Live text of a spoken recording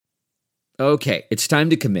Okay, it's time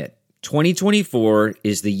to commit. 2024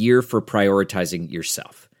 is the year for prioritizing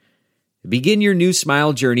yourself. Begin your new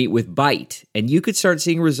smile journey with Byte, and you could start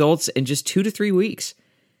seeing results in just 2 to 3 weeks.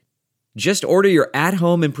 Just order your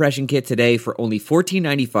at-home impression kit today for only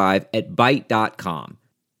 $14.95 at Byte.com.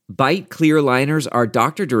 Byte clear liners are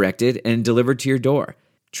doctor-directed and delivered to your door.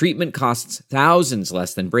 Treatment costs thousands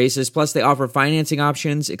less than braces, plus they offer financing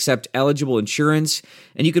options, accept eligible insurance,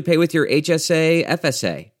 and you could pay with your HSA,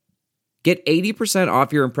 FSA. Get 80%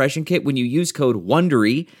 off your impression kit when you use code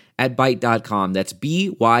WONDERY at Byte.com. That's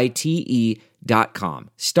BYTE.com.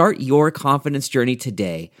 Start your confidence journey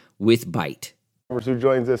today with Byte. Who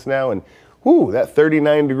joins us now, and that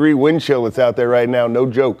 39-degree wind chill that's out there right now, no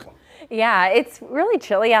joke. Yeah, it's really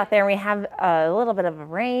chilly out there. We have a little bit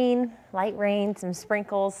of rain, light rain, some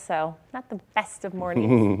sprinkles, so not the best of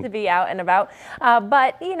mornings to be out and about.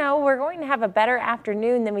 But, we're going to have a better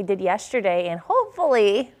afternoon than we did yesterday, and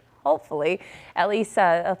hopefully, at least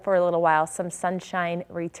for a little while, some sunshine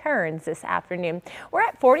returns this afternoon. We're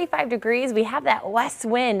at 45 degrees. We have that west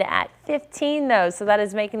wind at 15, though, so that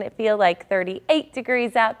is making it feel like 38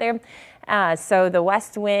 degrees out there. So the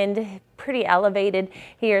west wind, pretty elevated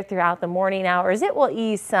here throughout the morning hours. It will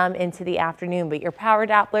ease some into the afternoon, but your power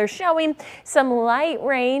Doppler showing some light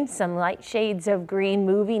rain, some light shades of green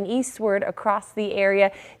moving eastward across the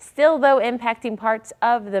area. Still, though, impacting parts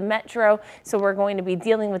of the metro. So we're going to be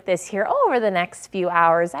dealing with this here over the next few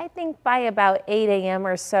hours. I think by about 8 a.m.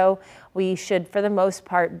 or so, we should, for the most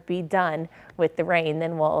part, be done with the rain.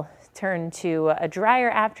 Then we'll turn to a drier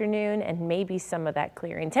afternoon and maybe some of that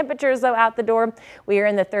clearing. Temperatures, though, out the door, we are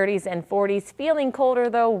in the 30s and 40s. Feeling colder,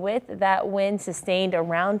 though, with that wind sustained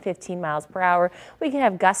around 15 miles per hour. We can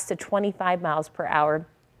have gusts to 25 miles per hour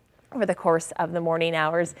over the course of the morning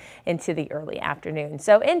hours into the early afternoon.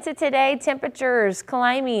 So into today, temperatures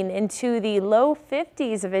climbing into the low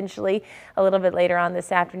 50s eventually a little bit later on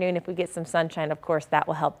this afternoon. If we get some sunshine, of course, that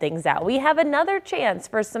will help things out. We have another chance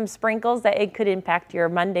for some sprinkles that it could impact your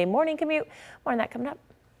Monday morning commute. More on that coming up.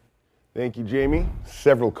 Thank you, Jamie.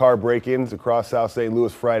 Several car break-ins across South St.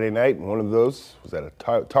 Louis Friday night, and one of those was at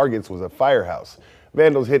Target's was a firehouse.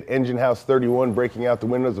 Vandals hit Engine House 31, breaking out the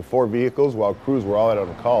windows of 4 vehicles while crews were all out on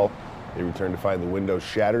a call. They returned to find the windows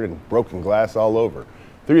shattered and broken glass all over.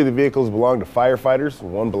 3 of the vehicles belonged to firefighters,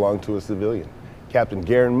 and 1 belonged to a civilian. Captain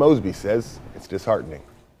Garen Mosby says it's disheartening.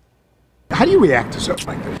 How do you react to something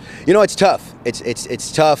like this? It's tough.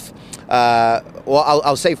 It's tough.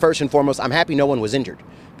 I'll say first and foremost, I'm happy no one was injured.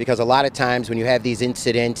 Because a lot of times when you have these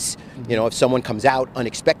incidents, if someone comes out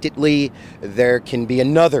unexpectedly, there can be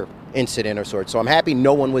another incident or sort. So I'm happy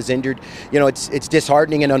no one was injured. It's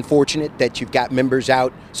disheartening and unfortunate that you've got members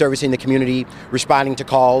out servicing the community, responding to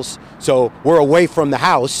calls. So we're away from the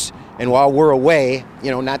house, and while we're away,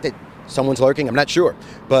 not that someone's lurking, I'm not sure,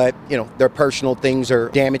 but their personal things are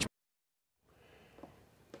damaged.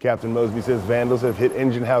 Captain Mosby says vandals have hit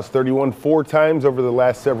Engine House 31 4 times over the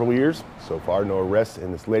last several years. So far, no arrests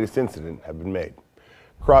in this latest incident have been made.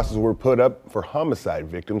 Crosses were put up for homicide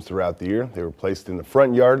victims throughout the year. They were placed in the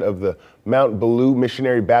front yard of the Mount Ballou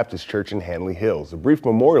Missionary Baptist Church in Hanley Hills. A brief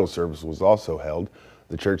memorial service was also held.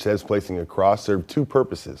 The church says placing a cross served 2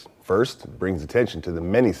 purposes. First, it brings attention to the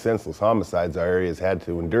many senseless homicides our area has had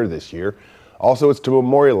to endure this year. Also, it's to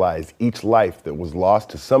memorialize each life that was lost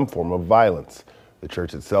to some form of violence. The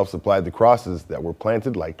church itself supplied the crosses that were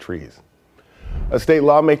planted like trees. A state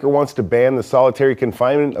lawmaker wants to ban the solitary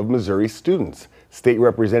confinement of Missouri students. State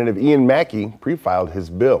Representative Ian Mackey pre-filed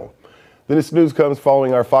his bill. This news comes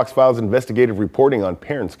following our Fox Files investigative reporting on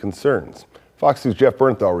parents' concerns. Fox News' Jeff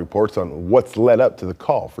Bernthal reports on what's led up to the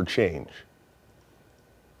call for change.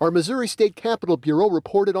 Our Missouri State Capitol Bureau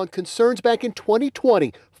reported on concerns back in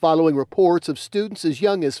 2020 following reports of students as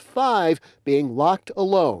young as 5 being locked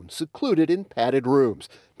alone, secluded in padded rooms.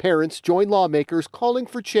 Parents join lawmakers calling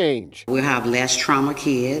for change. We'll have less trauma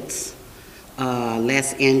kids,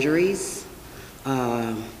 less injuries,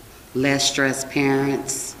 less stressed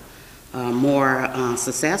parents, more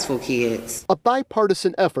successful kids. A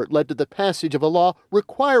bipartisan effort led to the passage of a law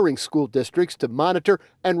requiring school districts to monitor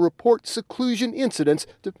and report seclusion incidents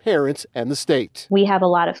to parents and the state. We have a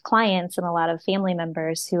lot of clients and a lot of family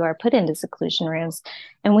members who are put into seclusion rooms,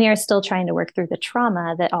 and we are still trying to work through the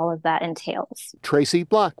trauma that all of that entails. Tracy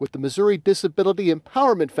Block with the Missouri Disability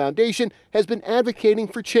Empowerment Foundation has been advocating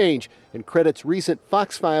for change and credits recent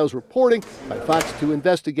Fox Files reporting by Fox 2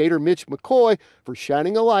 investigator Mitch McCoy for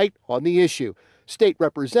shining a light on the issue. State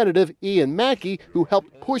Representative Ian Mackey, who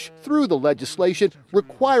helped push through the legislation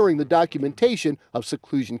requiring the documentation of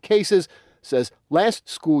seclusion cases, says last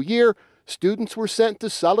school year, students were sent to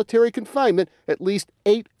solitary confinement at least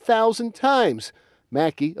 8,000 times.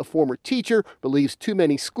 Mackey, a former teacher, believes too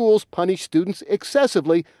many schools punish students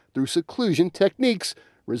excessively through seclusion techniques,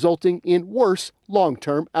 resulting in worse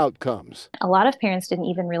long-term outcomes. A lot of parents didn't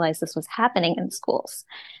even realize this was happening in schools.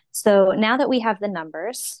 So now that we have the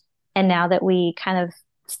numbers, and now that we kind of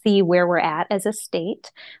see where we're at as a state,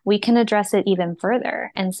 we can address it even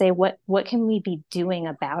further and say, what can we be doing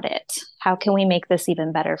about it? How can we make this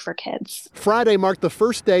even better for kids? Friday marked the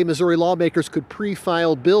first day Missouri lawmakers could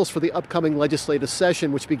pre-file bills for the upcoming legislative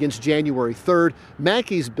session, which begins January 3rd.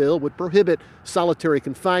 Mackey's bill would prohibit solitary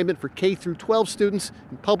confinement for K through 12 students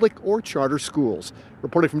in public or charter schools.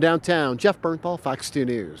 Reporting from downtown, Jeff Bernthal, Fox 2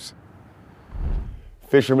 News.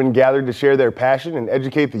 Fishermen gathered to share their passion and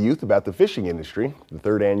educate the youth about the fishing industry. The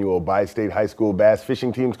third annual Bi-State High School Bass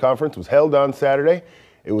Fishing Teams Conference was held on Saturday.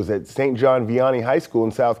 It was at St. John Vianney High School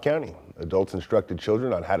in South County. Adults instructed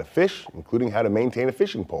children on how to fish, including how to maintain a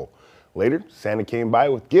fishing pole. Later, Santa came by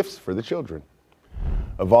with gifts for the children.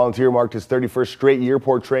 A volunteer marked his 31st straight year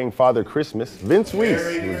portraying Father Christmas. Vince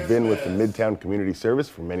Reese, who has been with the Midtown Community Service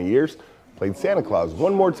for many years, played Santa Claus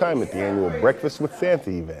one more time at the annual Breakfast with Santa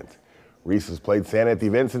event. Reese has played Santa at the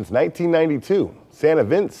event since 1992. Santa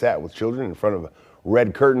Vince sat with children in front of a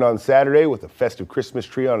red curtain on Saturday with a festive Christmas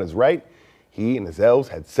tree on his right. He and his elves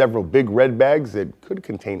had several big red bags that could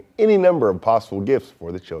contain any number of possible gifts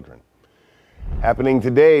for the children. Happening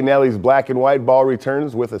today, Nelly's Black and White Ball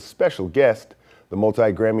returns with a special guest. The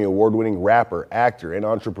multi-Grammy award-winning rapper, actor, and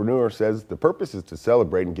entrepreneur says the purpose is to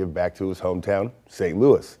celebrate and give back to his hometown, St.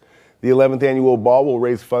 Louis. The 11th annual ball will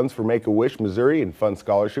raise funds for Make-A-Wish Missouri and fund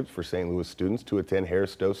scholarships for St. Louis students to attend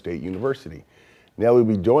Harris-Stowe State University. Nelly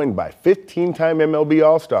will be joined by 15-time MLB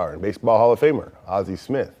All-Star and Baseball Hall of Famer, Ozzie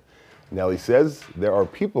Smith. Nelly says there are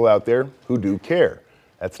people out there who do care.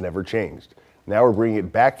 That's never changed. Now we're bringing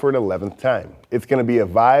it back for an 11th time. It's going to be a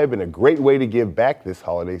vibe and a great way to give back this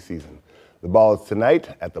holiday season. The ball is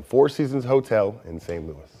tonight at the Four Seasons Hotel in St.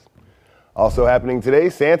 Louis. Also happening today,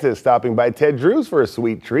 Santa is stopping by Ted Drew's for a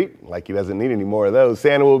sweet treat. Like he doesn't need any more of those.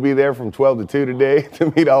 Santa will be there from 12 to 2 today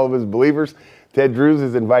to meet all of his believers. Ted Drew's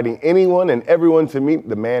is inviting anyone and everyone to meet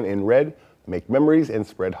the man in red, make memories, and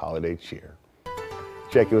spread holiday cheer.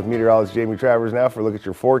 Checking with meteorologist Jamie Travers now for a look at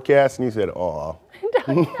your forecast. And you said, aw.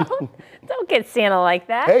 Don't get Santa like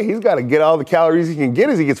that. Hey, he's got to get all the calories he can get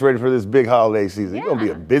as he gets ready for this big holiday season. He's going to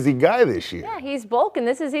be a busy guy this year. Yeah, he's bulking.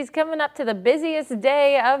 He's coming up to the busiest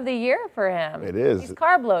day of the year for him. It is. He's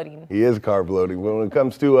carb loading. He is carb loading. When it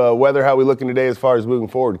comes to weather, how are we looking today as far as moving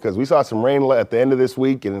forward? Because we saw some rain at the end of this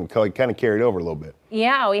week and it kind of carried over a little bit.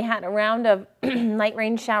 Yeah, we had a round of light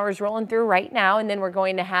rain showers rolling through right now, and then we're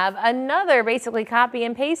going to have another basically copy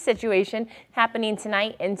and paste situation happening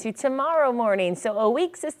tonight into tomorrow morning. So a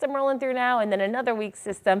weak system rolling through now, and then another weak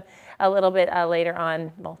system a little bit later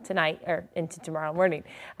on, well, tonight or into tomorrow morning.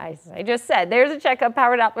 As I just said, there's a checkup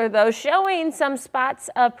power Doppler though, showing some spots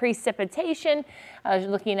of precipitation.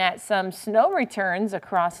 Looking at some snow returns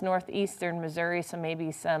across northeastern Missouri, so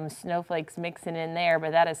maybe some snowflakes mixing in there,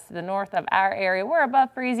 but that is to the north of our area. We're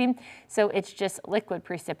above freezing, so it's just liquid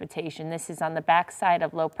precipitation. This is on the backside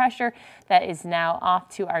of low pressure that is now off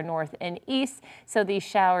to our north and east, so these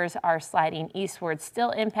showers are sliding eastward,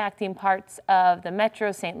 still impacting parts of the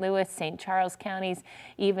metro, St. Louis, St. Charles counties,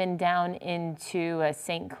 even down into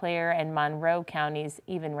St. Clair and Monroe counties,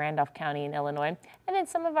 even Randolph County in Illinois, and then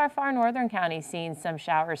some of our far northern counties seeing some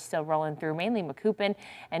showers still rolling through, mainly Macoupin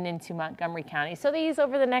and into Montgomery County. So these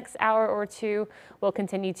over the next hour or two will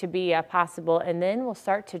continue to be possible, and then we'll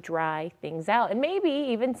start to dry things out and maybe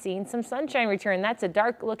even seeing some sunshine return. That's a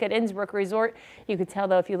dark look at Innsbrook Resort. You could tell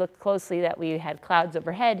though if you look closely that we had clouds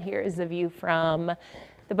overhead. Here is the view from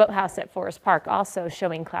the boathouse at Forest Park, also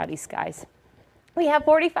showing cloudy skies. We have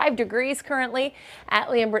 45 degrees currently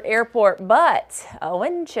at Lambert Airport, but a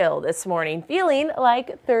wind chill this morning, feeling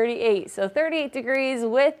like 38. So 38 degrees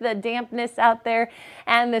with the dampness out there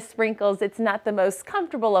and the sprinkles. It's not the most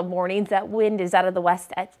comfortable of mornings. That wind is out of the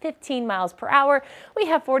west at 15 miles per hour. We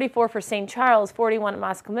have 44 for St. Charles, 41 at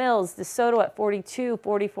Moscow Mills, DeSoto at 42,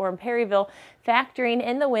 44 in Perryville. Factoring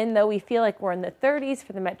in the wind, though, we feel like we're in the 30s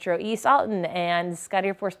for the Metro East, Alton and Scott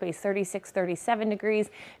Air Force Base, 36, 37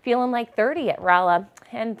 degrees, feeling like 30 at Rolla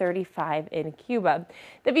and 35 in Cuba.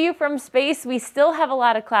 The view from space, we still have a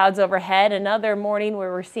lot of clouds overhead. Another morning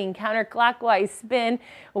where we're seeing counterclockwise spin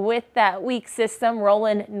with that weak system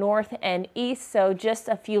rolling north and east. So just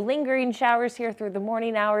a few lingering showers here through the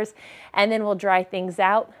morning hours, and then we'll dry things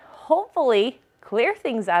out. Hopefully clear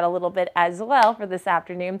things out a little bit as well for this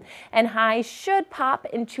afternoon, and highs should pop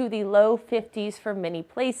into the low 50s for many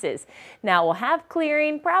places. Now we'll have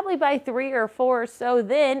clearing probably by 3 or 4 or so,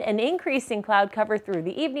 then an increase in cloud cover through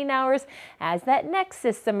the evening hours as that next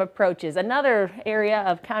system approaches. Another area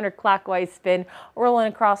of counterclockwise spin rolling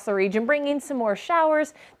across the region, bringing some more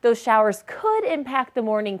showers. Those showers could impact the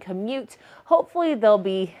morning commute. Hopefully they'll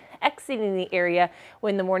be exiting the area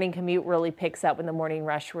when the morning commute really picks up, when the morning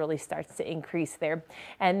rush really starts to increase there.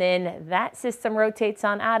 And then that system rotates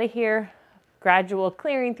on out of here. Gradual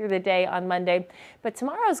clearing through the day on Monday, but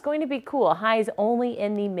tomorrow is going to be cool. Highs only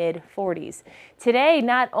in the mid 40s. Today,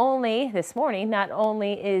 this morning, not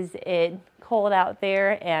only is it cold out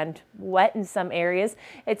there and wet in some areas,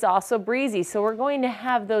 it's also breezy. So we're going to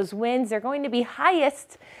have those winds. They're going to be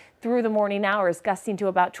highest through the morning hours, gusting to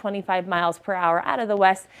about 25 miles per hour out of the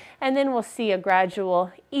west, and then we'll see a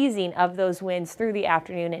gradual easing of those winds through the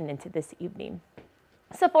afternoon and into this evening.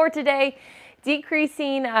 So for today,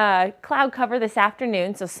 decreasing cloud cover this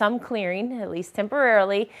afternoon, so some clearing, at least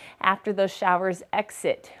temporarily, after those showers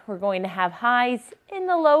exit. We're going to have highs in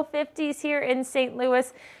the low 50s here in St.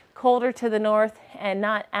 Louis, colder to the north and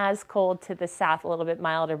not as cold to the south, a little bit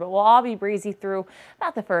milder, but we'll all be breezy through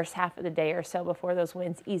about the first half of the day or so before those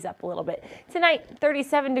winds ease up a little bit. Tonight,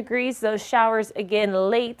 37 degrees, those showers again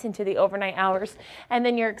late into the overnight hours. And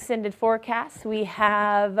then your extended forecast, we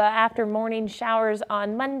have after morning showers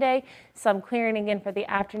on Monday, some clearing again for the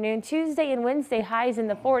afternoon. Tuesday and Wednesday highs in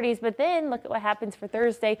the 40s, but then look at what happens for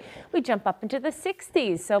Thursday. We jump up into the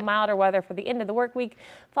 60s, so milder weather for the end of the work week,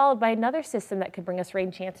 followed by another system that could bring us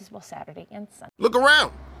rain chances both Saturday and Sunday. Look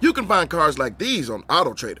around. You can find cars like these on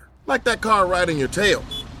AutoTrader, like that car riding your tail.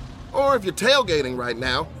 Or if you're tailgating right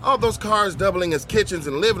now, all those cars doubling as kitchens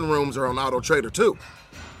and living rooms are on AutoTrader too.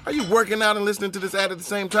 Are you working out and listening to this ad at the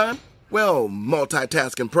same time? Well,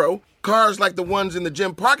 multitasking pro, cars like the ones in the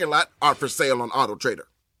gym parking lot are for sale on AutoTrader.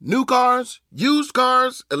 New cars, used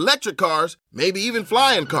cars, electric cars, maybe even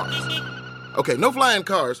flying cars. Okay, no flying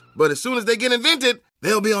cars, but as soon as they get invented,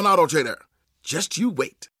 they'll be on AutoTrader. Just you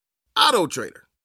wait. AutoTrader.